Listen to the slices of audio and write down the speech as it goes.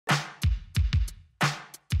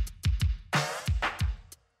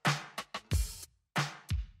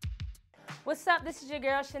What's up? This is your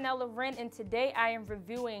girl Chanel Loren, and today I am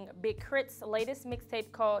reviewing Big KRIT's latest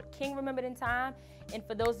mixtape called King Remembered in Time. And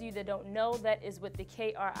for those of you that don't know, that is what the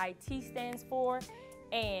KRIT stands for.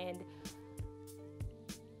 And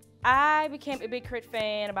I became a Big KRIT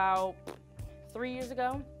fan about 3 years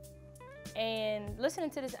ago. And listening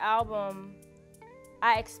to this album,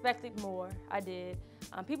 I expected more. I did.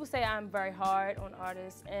 People say I'm very hard on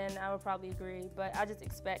artists, and I would probably agree, but I just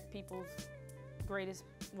expect people's greatest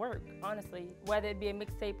work, honestly, whether it be a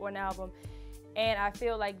mixtape or an album. And I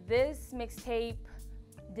feel like this mixtape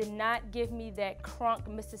did not give me that crunk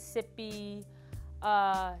Mississippi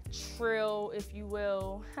trill, if you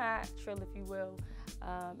will. Trill, if you will.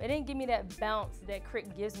 It didn't give me that bounce that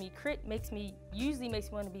KRIT gives me. KRIT usually makes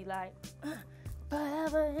me want to be like,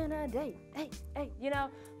 forever in a day, hey, you know?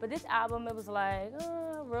 But this album, it was like,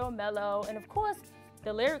 real mellow. And of course,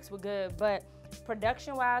 the lyrics were good, but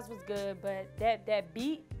production-wise was good, but that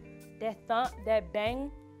beat, that thump, that bang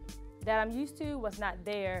that I'm used to was not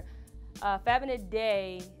there. Fab in a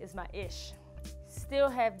Day is my ish. Still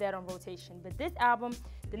have that on rotation, but this album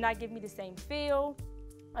did not give me the same feel.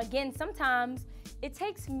 Again, sometimes it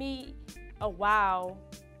takes me a while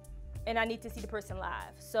and I need to see the person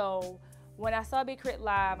live. So when I saw Big KRIT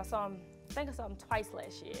live, I think I saw him twice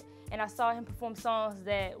last year, and I saw him perform songs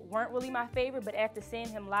that weren't really my favorite, but after seeing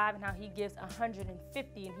him live and how he gives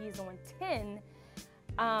 150 and he's on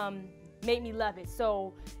 10, made me love it.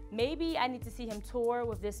 So maybe I need to see him tour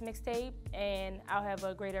with this mixtape and I'll have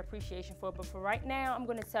a greater appreciation for it. But for right now, I'm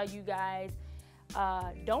gonna tell you guys,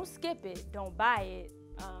 don't skip it, don't buy it,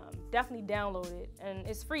 definitely download it. And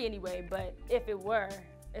it's free anyway, but if it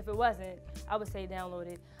wasn't, I would say download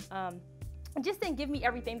it. It just didn't give me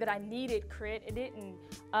everything that I needed, KRIT. It didn't.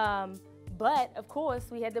 But of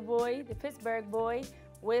course, we had the boy, the Pittsburgh boy,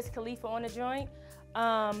 Wiz Khalifa on the joint.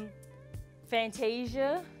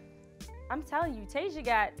 Fantasia. I'm telling you, Tasia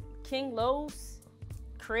got King Los,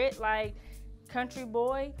 KRIT, like Country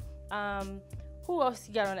Boy. Who else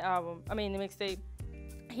he got on the album? I mean, the mixtape.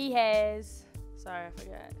 He has, sorry, I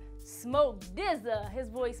forgot. Smoke DZA, his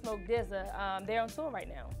boy Smoke DZA. They're on tour right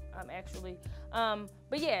now, actually.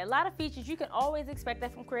 But yeah, a lot of features. You can always expect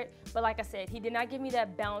that from KRIT. But like I said, he did not give me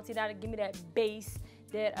that bounce. He did not give me that bass,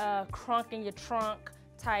 that crunk in your trunk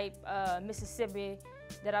type Mississippi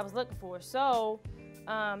that I was looking for. So,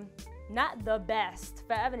 not the best.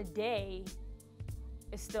 Forever in a Day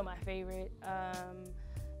is still my favorite.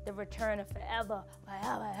 The return of forever,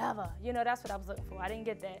 ever. You know, that's what I was looking for. I didn't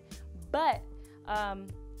get that. But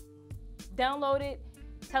download it.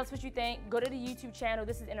 Tell us what you think. Go to the YouTube channel.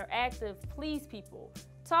 This is interactive. Please, people,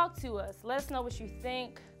 talk to us. Let us know what you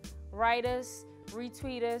think. Write us,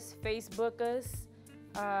 retweet us, Facebook us,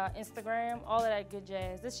 Instagram, all of that good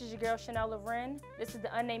jazz. This is your girl, Chanel Loren. This is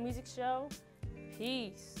the Unnamed Music Show.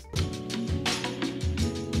 Peace.